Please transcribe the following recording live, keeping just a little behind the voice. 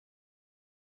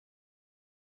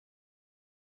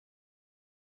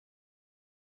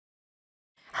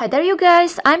Hi there you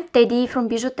guys, I'm Teddy from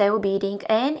Beading,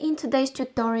 and in today's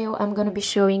tutorial I'm gonna be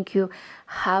showing you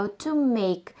how to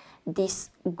make this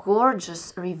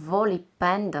gorgeous Rivoli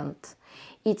pendant.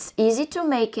 It's easy to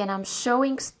make and I'm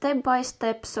showing step by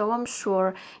step, so I'm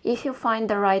sure if you find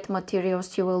the right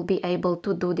materials you will be able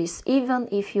to do this even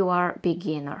if you are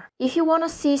beginner. If you wanna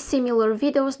see similar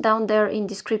videos, down there in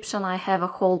description I have a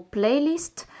whole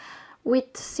playlist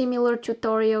with similar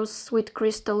tutorials with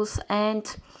crystals, and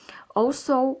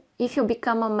also, if you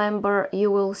become a member,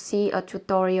 you will see a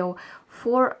tutorial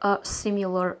for a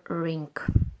similar ring.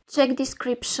 Check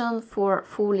description for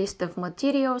full list of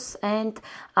materials and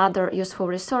other useful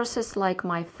resources like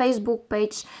my Facebook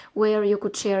page, where you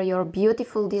could share your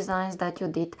beautiful designs that you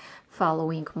did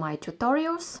following my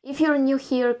tutorials. If you're new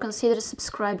here, consider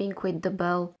subscribing with the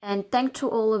bell, and thank to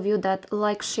all of you that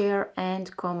like, share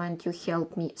and comment. You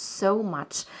help me so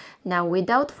much. Now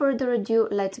without further ado,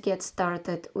 let's get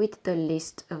started with the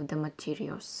list of the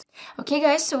materials. Okay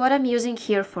guys, so what I'm using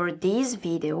here for this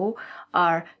video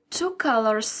are two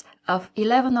colors of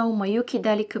 11/0 Miyuki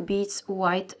delica beads,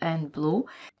 white and blue,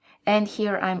 and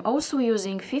here I'm also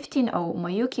using 15/0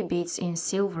 Miyuki beads in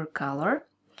silver color.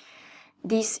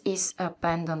 This is a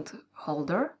pendant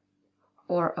holder,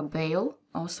 or a bezel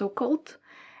also called,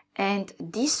 and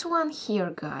this one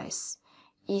here guys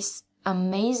is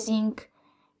amazing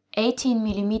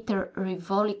 18mm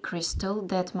Rivoli crystal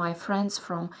that my friends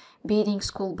from Beading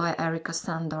School by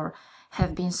Sandor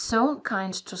have been so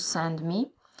kind to send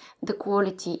me. The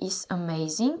quality is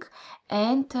amazing,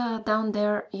 and down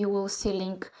there you will see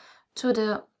link to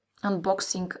the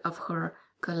unboxing of her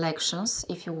collections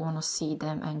if you want to see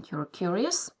them and you're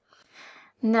curious.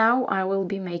 Now I will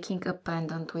be making a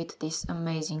pendant with this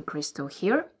amazing crystal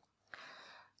here.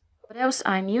 What else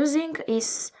I'm using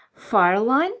is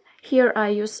Fireline. Here I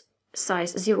use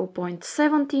size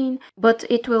 0.17, but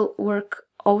it will work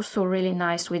also really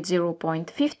nice with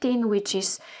 0.15, which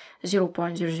is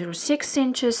 0.006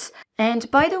 inches. And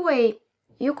by the way,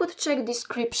 you could check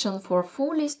description for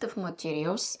full list of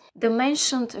materials, the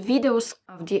mentioned videos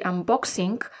of the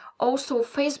unboxing, also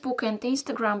Facebook and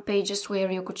Instagram pages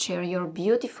where you could share your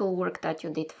beautiful work that you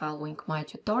did following my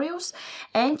tutorials,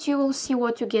 and you will see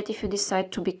what you get if you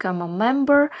decide to become a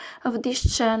member of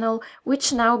this channel,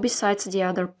 which now, besides the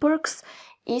other perks,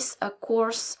 is a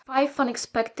course 5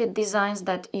 unexpected designs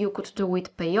that you could do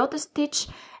with peyote stitch.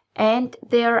 And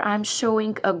there I'm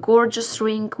showing a gorgeous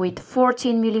ring with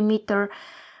 14mm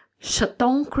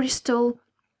chaton crystal,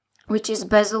 which is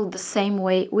bezeled the same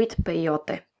way with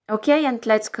peyote. Okay, and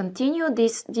let's continue.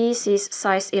 This is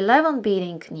size 11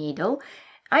 beading needle.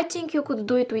 I think you could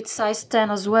do it with size 10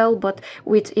 as well, but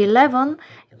with 11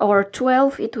 or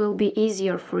 12 it will be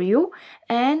easier for you.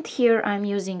 And here I'm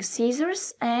using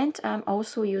scissors and I'm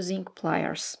also using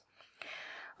pliers.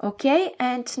 Okay,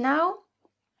 and now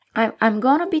I'm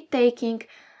gonna be taking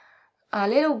a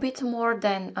little bit more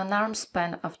than an arm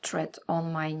span of thread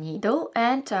on my needle,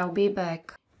 and I'll be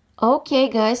back. Okay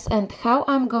guys, and how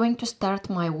I'm going to start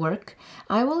my work?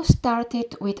 I will start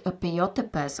it with a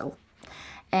peyote bezel.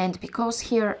 And because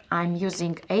here I'm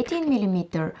using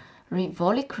 18mm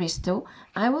Rivoli crystal,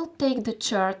 I will take the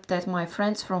chart that my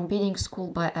friends from Beading School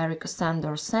by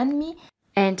Sandor sent me,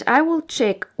 and I will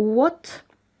check what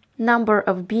number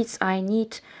of beads I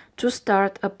need to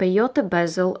start a peyote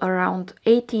bezel around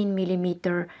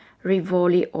 18mm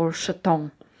Rivoli or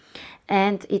chaton.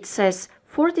 And it says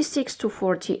 46 to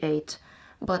 48,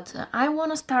 but I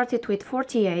want to start it with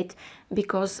 48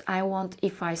 because I want,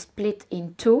 if I split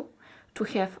in two, to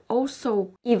have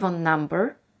also even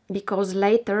number, because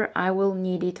later I will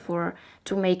need it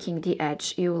to making the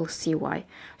edge. You will see why.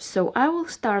 So I will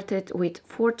start it with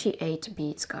 48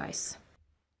 beads guys.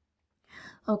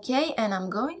 Okay, and I'm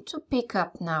going to pick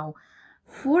up now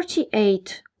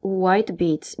 48 white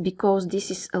beads because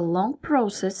this is a long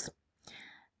process.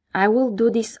 I will do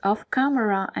this off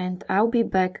camera and I'll be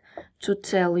back to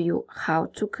tell you how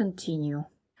to continue.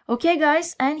 Okay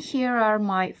guys, and here are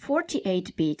my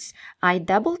 48 beads. I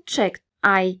double checked.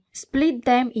 I split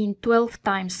them in 12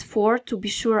 times 4 to be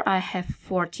sure I have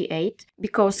 48,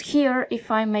 because here if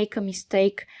I make a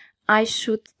mistake I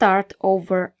should start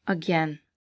over again.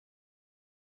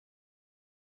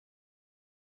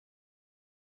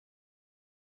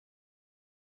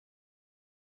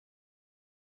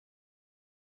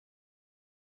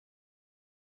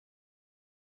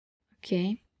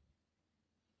 Okay.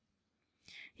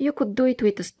 You could do it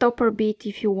with a stopper bead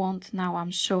if you want. Now I'm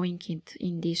showing it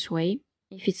in this way.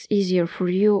 If it's easier for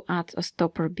you, add a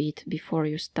stopper bead before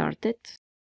you start it.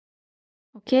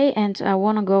 Okay, and I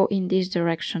want to go in this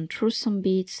direction through some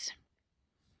beads.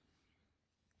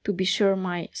 to be sure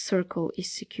my circle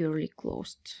is securely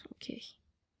closed. Okay.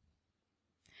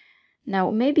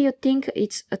 Now maybe you think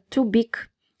it's too big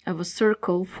of a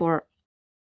circle for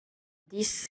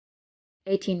this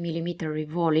 18mm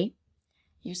Rivoli.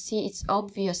 You see, it's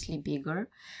obviously bigger,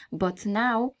 but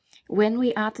now when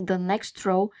we add the next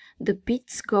row, the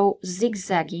beads go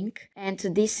zigzagging, and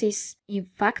this is, in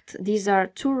fact, these are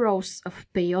 2 rows of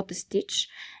peyote stitch,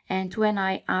 and when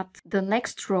I add the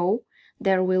next row,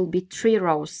 there will be 3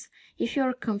 rows. If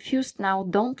you're confused now,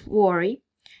 don't worry,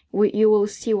 you will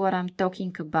see what I'm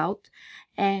talking about,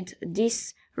 and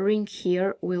this ring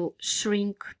here will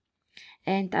shrink,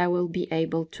 and I will be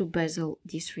able to bezel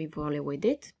this Rivoli with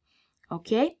it.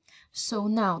 Okay, so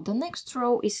now the next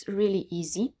row is really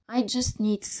easy. I just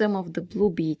need some of the blue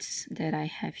beads that I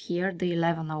have here, the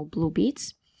 11/0 blue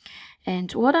beads.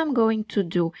 And what I'm going to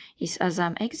do is, as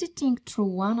I'm exiting through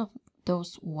one of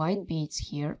those white beads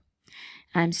here,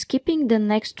 I'm skipping the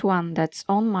next one that's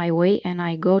on my way and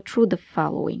I go through the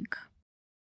following.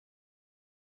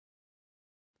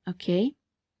 Okay,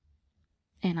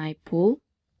 and I pull.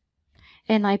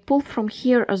 And I pull from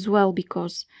here as well,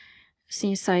 because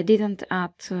since I didn't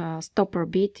add stopper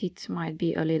bead, it might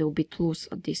be a little bit loose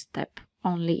at this step,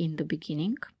 only in the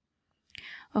beginning.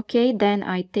 Okay, then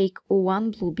I take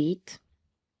 1 blue bead,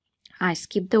 I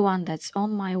skip the one that's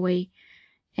on my way,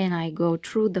 and I go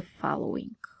through the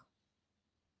following.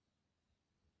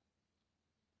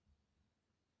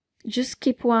 Just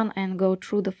skip one and go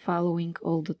through the following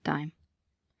all the time.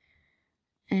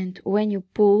 And when you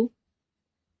pull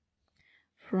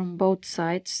from both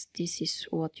sides, this is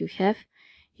what you have.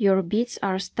 Your beads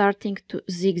are starting to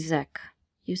zigzag,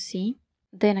 you see?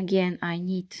 Then again I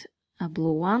need a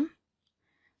blue one,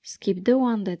 skip the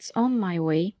one that's on my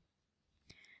way,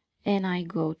 and I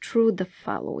go through the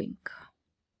following.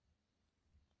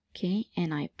 Okay,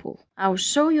 and I pull. I'll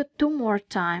show you 2 more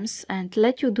times and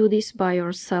let you do this by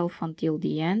yourself until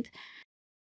the end.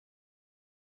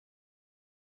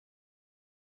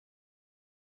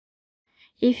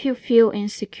 If you feel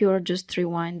insecure, just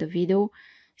rewind the video,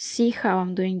 see how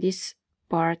I'm doing this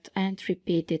part and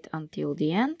repeat it until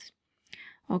the end.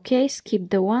 Okay, skip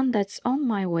the one that's on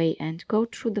my way and go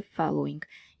through the following.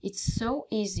 It's so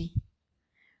easy,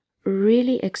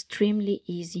 really extremely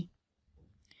easy.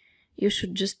 You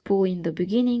should just pull in the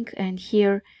beginning, and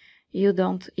here you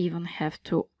don't even have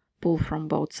to pull from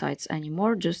both sides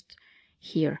anymore, just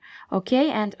here.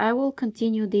 Okay, and I will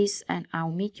continue this and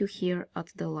I'll meet you here at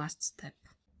the last step.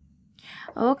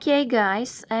 Okay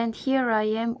guys, and here I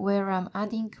am where I'm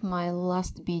adding my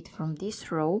last bead from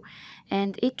this row,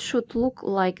 and it should look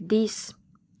like this.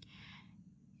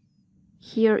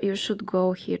 Here you should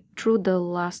go here through the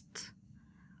last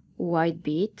white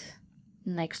bead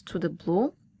next to the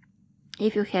blue.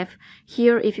 If you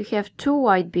have 2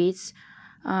 white beads,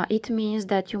 it means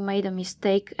that you made a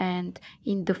mistake and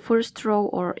in the first row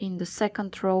or in the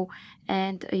second row,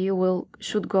 and you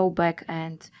should go back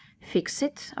and fix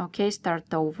it. Okay,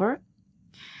 start over.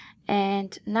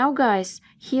 And now guys,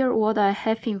 here what I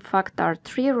have in fact are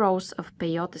 3 rows of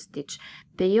peyote stitch.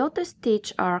 Peyote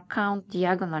stitch are count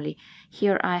diagonally.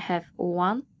 Here I have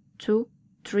 1, 2,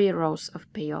 3 rows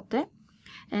of peyote.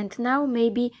 And now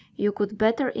maybe you could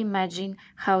better imagine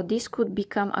how this could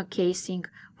become a casing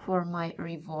for my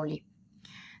Rivoli.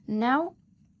 Now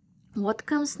what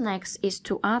comes next is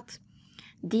to add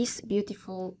these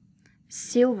beautiful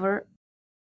silver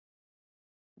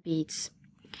beads.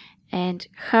 And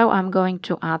how I'm going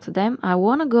to add them, I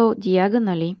want to go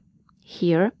diagonally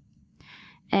here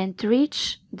and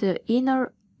reach the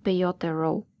inner peyote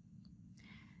row,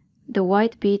 the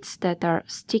white beads that are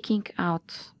sticking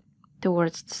out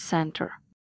towards the center.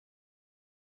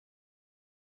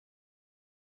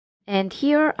 And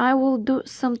here I will do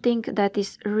something that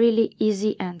is really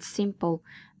easy and simple.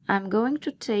 I'm going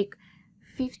to take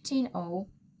 15/0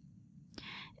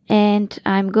 and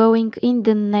I'm going in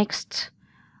the next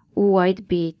white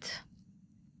bead,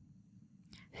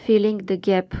 filling the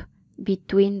gap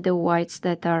between the whites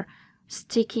that are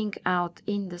sticking out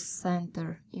in the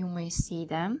center. You may see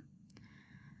them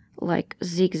like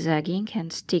zigzagging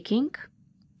and sticking.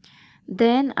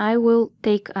 Then I will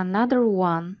take another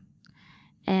one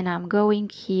and I'm going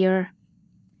here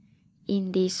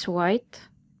in this white,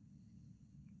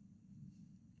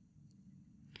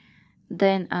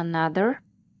 then another,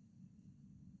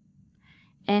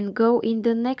 and go in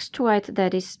the next white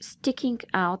that is sticking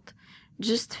out,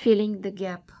 just filling the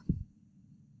gap.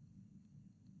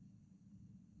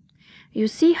 You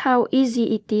see how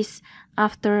easy it is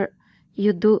after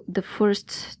you do the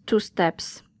first 2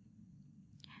 steps.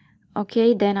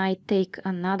 Okay, then I take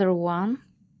another one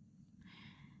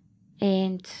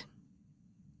and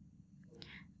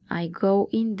I go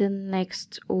in the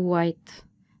next white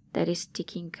that is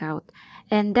sticking out.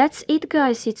 And that's it,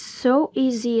 guys. It's so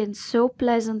easy and so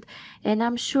pleasant, and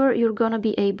I'm sure you're gonna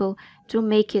be able to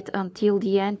make it until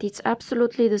the end. It's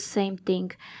absolutely the same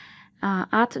thing.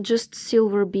 Add just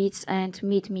silver beads and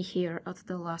meet me here at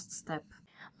the last step.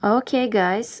 Okay,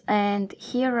 guys, and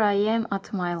here I am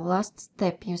at my last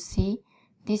step. You see,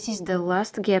 this is the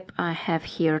last gap I have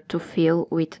here to fill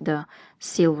with the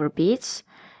silver beads,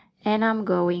 and I'm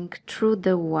going through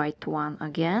the white one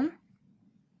again,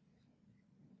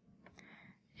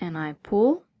 and I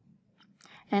pull,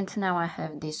 and now I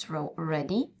have this row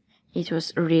ready. It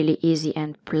was really easy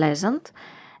and pleasant.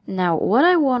 Now what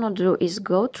I want to do is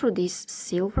go through this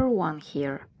silver one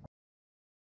here,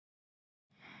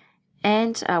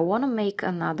 and I want to make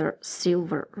another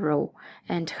silver row.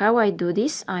 And how I do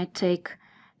this, I take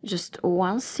just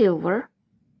one silver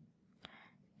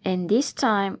and this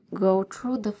time go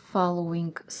through the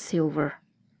following silver.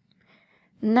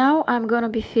 Now I'm gonna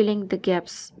be filling the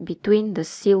gaps between the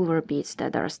silver beads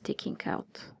that are sticking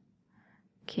out.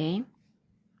 Okay,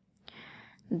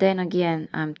 then again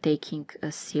I'm taking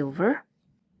a silver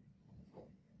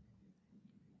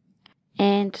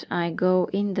and I go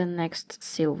in the next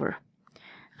silver.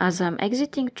 As I'm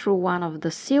exiting through one of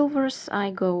the silvers,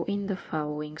 I go in the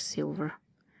following silver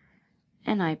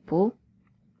and I pull.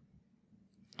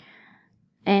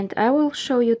 And I will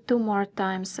show you 2 more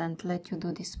times and let you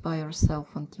do this by yourself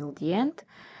until the end.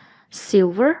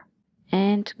 Silver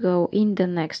and go in the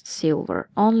next silver,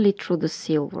 only through the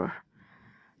silver.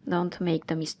 Don't make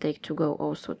the mistake to go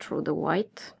also through the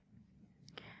white.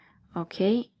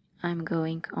 Okay, I'm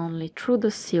going only through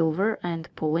the silver and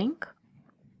pulling.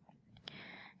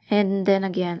 And then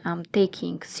again I'm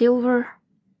taking silver.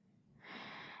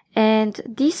 And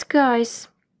this, guys,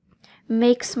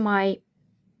 makes my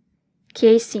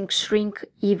casing shrink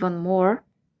even more,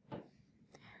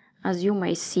 as you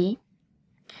may see,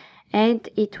 and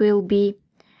it will be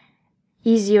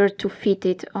easier to fit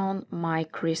it on my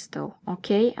crystal.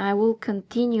 Okay, I will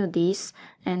continue this,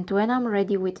 and when I'm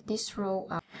ready with this row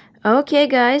okay,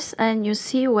 guys, and you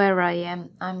see where I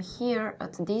am. I'm here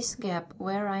at this gap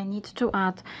where I need to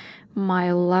add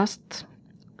my last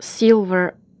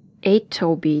silver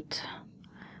 8-toe bead.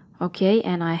 Okay,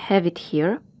 and I have it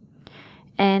here.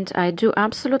 And I do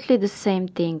absolutely the same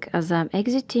thing. As I'm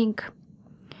exiting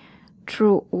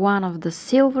through one of the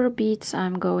silver beads,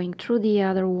 I'm going through the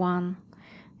other one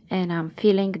and I'm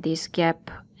filling this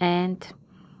gap, and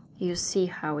you see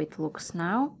how it looks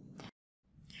now.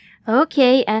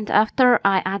 Okay, and after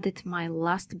I added my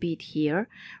last bead here,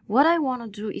 what I want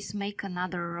to do is make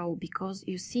another row, because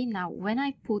you see now when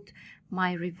I put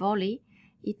my Rivoli,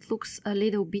 it looks a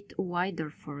little bit wider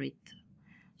for it.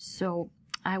 So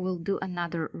I will do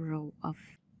another row of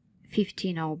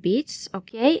 15 beads.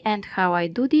 Okay, and how I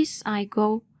do this, I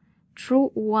go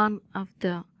through one of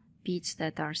the beads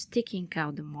that are sticking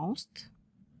out the most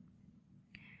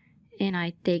and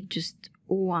I take just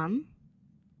one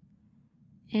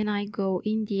and I go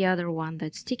in the other one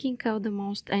that's sticking out the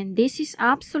most, and this is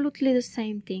absolutely the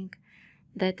same thing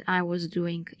that I was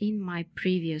doing in my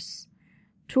previous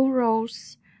 2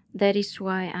 rows. That is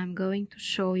why I'm going to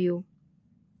show you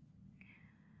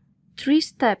 3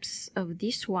 steps of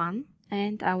this one,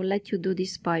 and I will let you do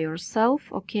this by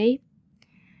yourself. Okay,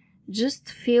 just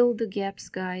fill the gaps,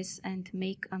 guys, and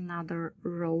make another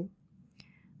row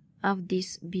of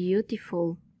these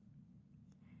beautiful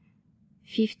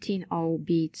 15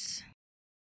 beads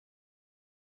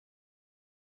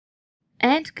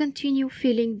and continue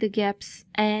filling the gaps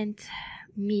and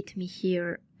meet me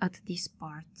here at this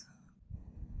part.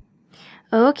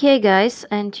 Okay, guys,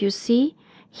 and you see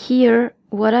here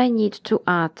what I need to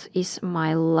add is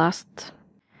my last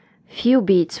few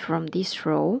beads from this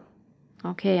row.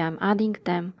 Okay, I'm adding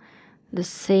them the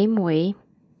same way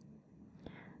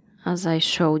as I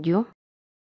showed you.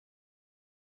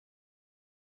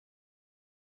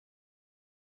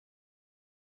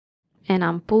 And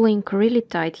I'm pulling really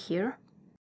tight here.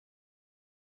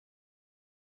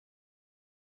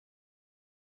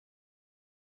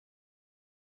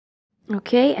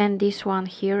 Okay, and this one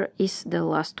here is the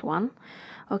last one.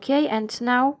 Okay, and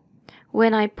now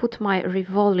when I put my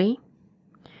Rivoli,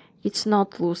 it's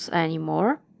not loose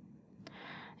anymore.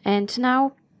 And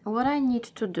now what I need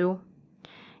to do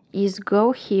is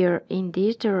go here in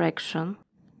this direction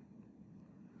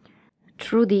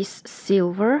through this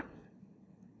silver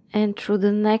and through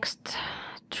the next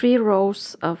 3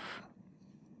 rows of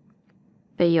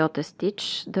peyote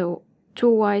stitch, the 2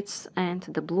 whites and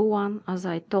the blue one. As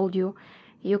I told you,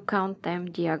 you count them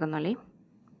diagonally.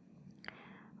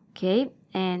 Okay,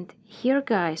 and here,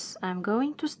 guys, I'm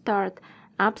going to start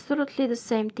absolutely the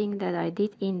same thing that I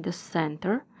did in the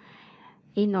center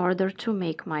in order to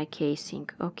make my casing.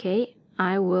 Okay,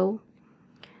 I will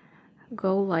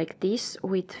go like this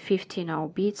with 15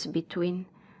 beads between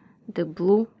the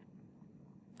blue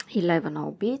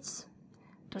 11 beads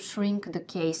to shrink the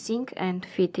casing and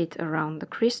fit it around the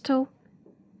crystal,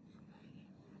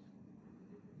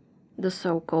 the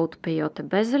so-called peyote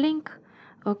bezeling.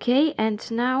 Okay,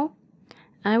 and now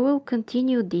I will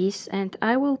continue this and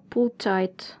I will pull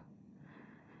tight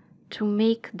to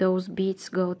make those beads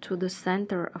go to the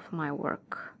center of my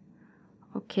work.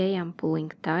 Okay, I'm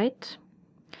pulling tight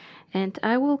and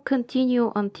I will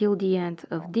continue until the end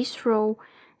of this row,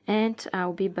 and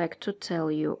I'll be back to tell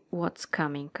you what's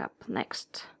coming up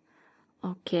next.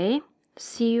 Okay,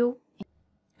 see you.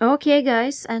 Okay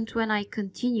guys, and when I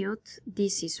continued,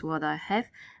 this is what I have.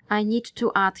 I need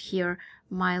to add here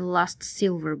my last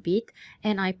silver bead,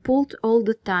 and I pulled all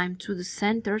the time to the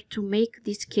center to make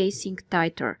this casing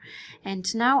tighter.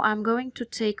 And now I'm going to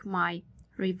take my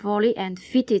Rivoli and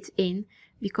fit it in,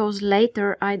 because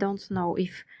later I don't know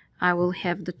if I will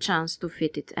have the chance to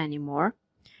fit it anymore.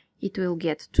 It will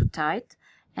get too tight.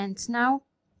 And now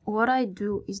what I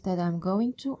do is that I'm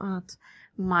going to add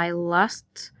my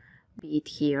last bead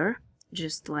here,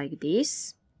 just like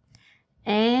this,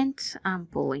 and I'm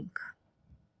pulling.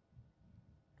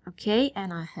 Okay,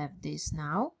 and I have this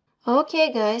now.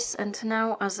 Okay guys, and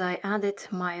now as I added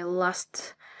my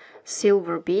last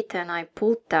silver bead and I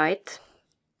pulled tight,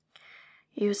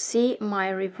 you see my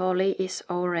Rivoli is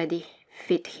already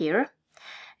fit here.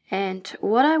 And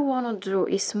what I want to do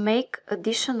is make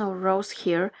additional rows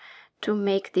here to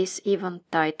make this even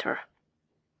tighter.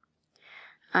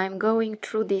 I'm going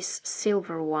through this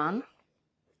silver one,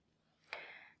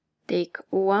 take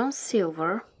one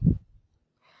silver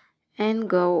and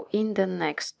go in the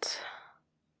next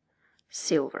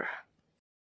silver.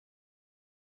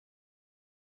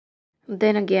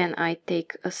 Then again I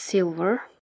take a silver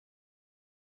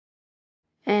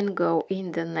and go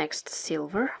in the next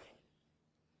silver.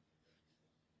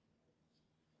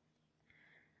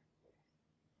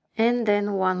 And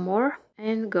then one more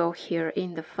and go here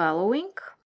in the following.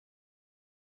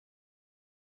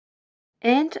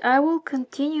 And I will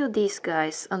continue this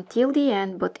guys until the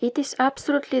end, but it is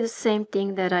absolutely the same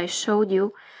thing that I showed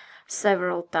you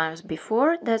several times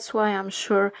before. That's why I'm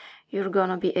sure you're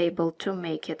gonna be able to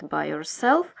make it by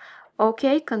yourself.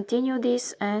 Okay, continue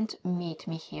this and meet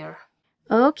me here.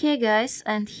 Okay guys,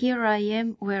 and here I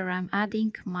am where I'm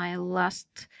adding my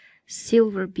last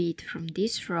silver bead from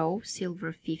this row,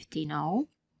 silver 15-0.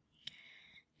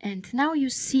 And now you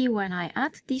see when I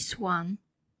add this one,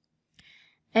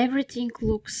 everything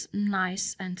looks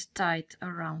nice and tight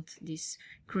around this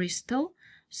crystal,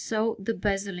 so the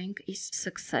bezeling is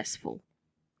successful.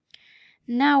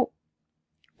 Now,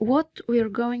 what we're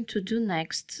going to do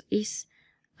next is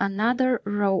another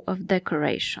row of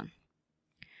decoration.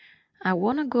 I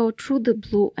want to go through the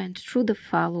blue and through the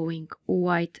following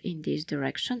white in this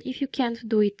direction. If you can't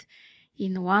do it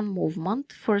in one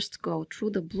movement, first go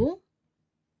through the blue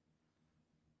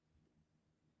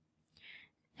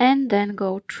and then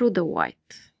go through the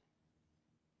white.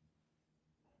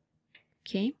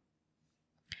 Okay.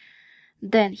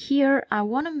 Then here I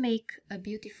want to make a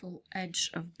beautiful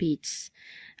edge of beads.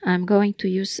 I'm going to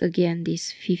use again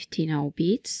these 15-0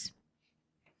 beads.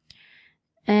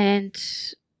 And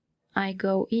I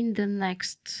go in the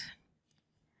next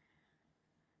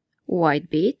white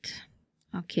bead.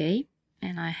 Okay.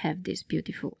 And I have this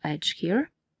beautiful edge here.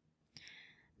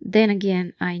 Then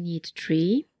again I need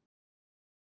 3.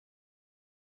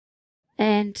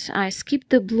 And I skip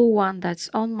the blue one that's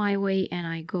on my way and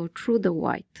I go through the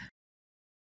white.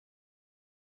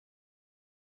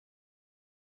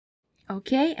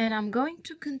 Okay, and I'm going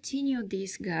to continue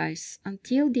this guys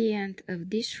until the end of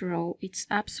this row. It's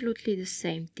absolutely the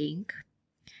same thing.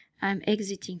 I'm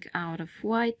exiting out of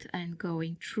white and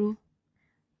going through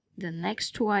the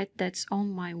next white that's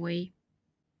on my way.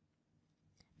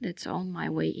 That's on my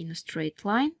way in a straight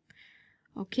line.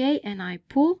 Okay, and I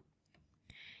pull.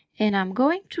 And I'm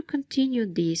going to continue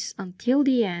this until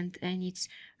the end, and it's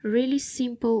really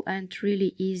simple and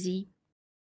really easy.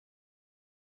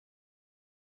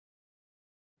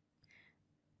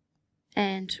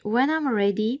 And when I'm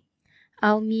ready,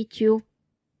 I'll meet you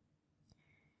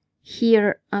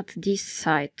here at this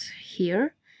side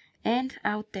here, and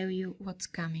I'll tell you what's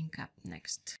coming up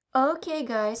next. Okay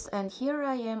guys, and here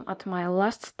I am at my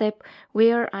last step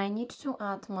where I need to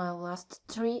add my last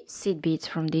 3 seed beads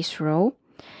from this row.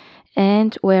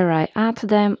 And where I add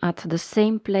them at the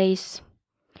same place,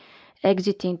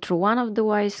 exiting through one of the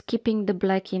wires, keeping the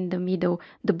black in the middle,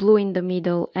 the blue in the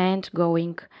middle, and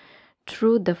going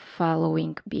through the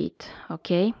following bead.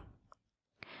 Okay,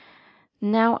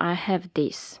 now I have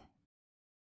this.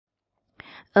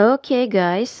 Okay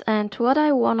guys, and what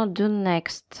I wanna do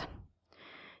next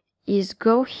is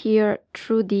go here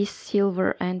through this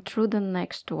silver and through the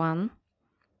next one.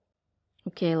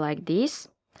 Okay, like this.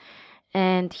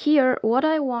 And here what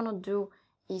I wanna do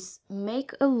is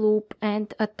make a loop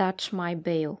and attach my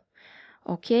bail.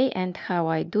 Okay, and how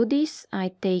I do this,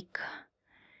 I take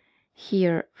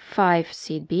here 5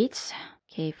 seed beads.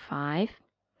 Okay, 5.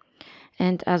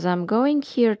 And as I'm going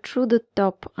here through the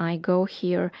top, I go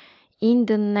here in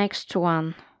the next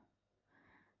one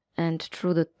and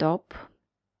through the top.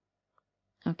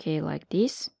 Okay, like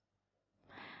this.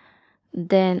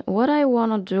 Then what I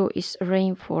want to do is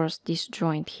reinforce this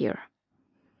joint here.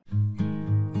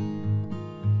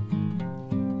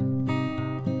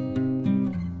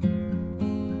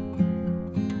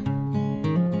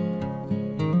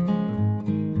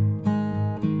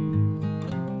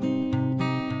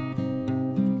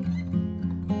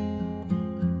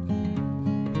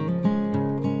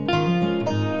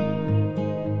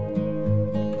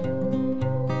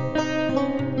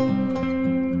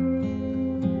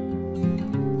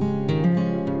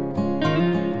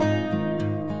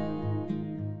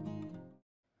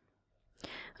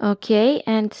 Okay,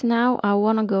 and now I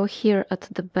want to go here at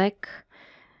the back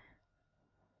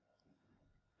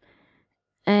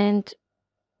and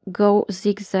go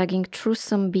zigzagging through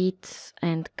some beads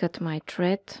and cut my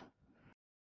thread.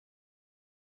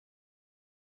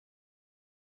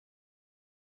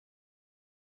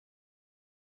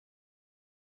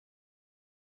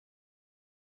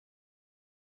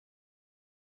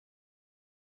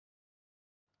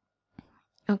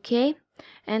 Okay,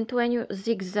 and when you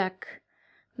zigzag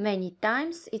many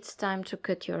times, it's time to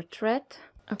cut your thread.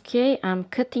 Okay, I'm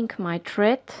cutting my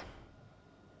thread.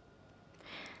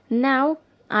 Now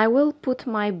I will put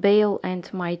my bail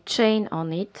and my chain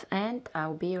on it and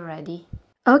I'll be ready.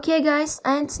 Okay guys,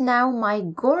 and now my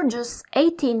gorgeous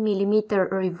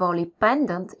 18mm Rivoli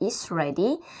pendant is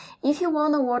ready. If you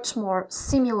wanna watch more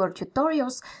similar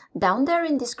tutorials, down there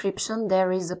in description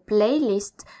there is a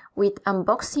playlist with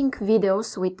unboxing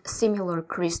videos with similar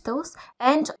crystals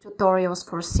and tutorials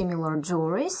for similar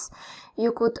jewelries.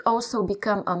 You could also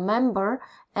become a member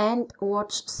and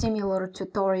watch similar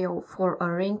tutorial for a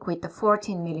ring with a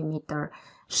 14mm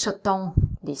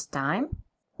chaton this time.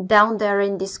 Down there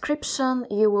in description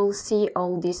you will see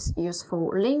all these useful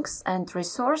links and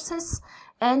resources,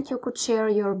 and you could share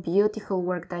your beautiful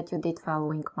work that you did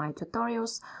following my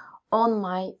tutorials on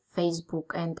my Facebook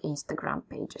and Instagram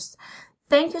pages.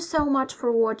 Thank you so much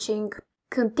for watching.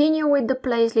 Continue with the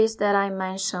playlist that I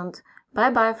mentioned.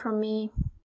 Bye bye from me.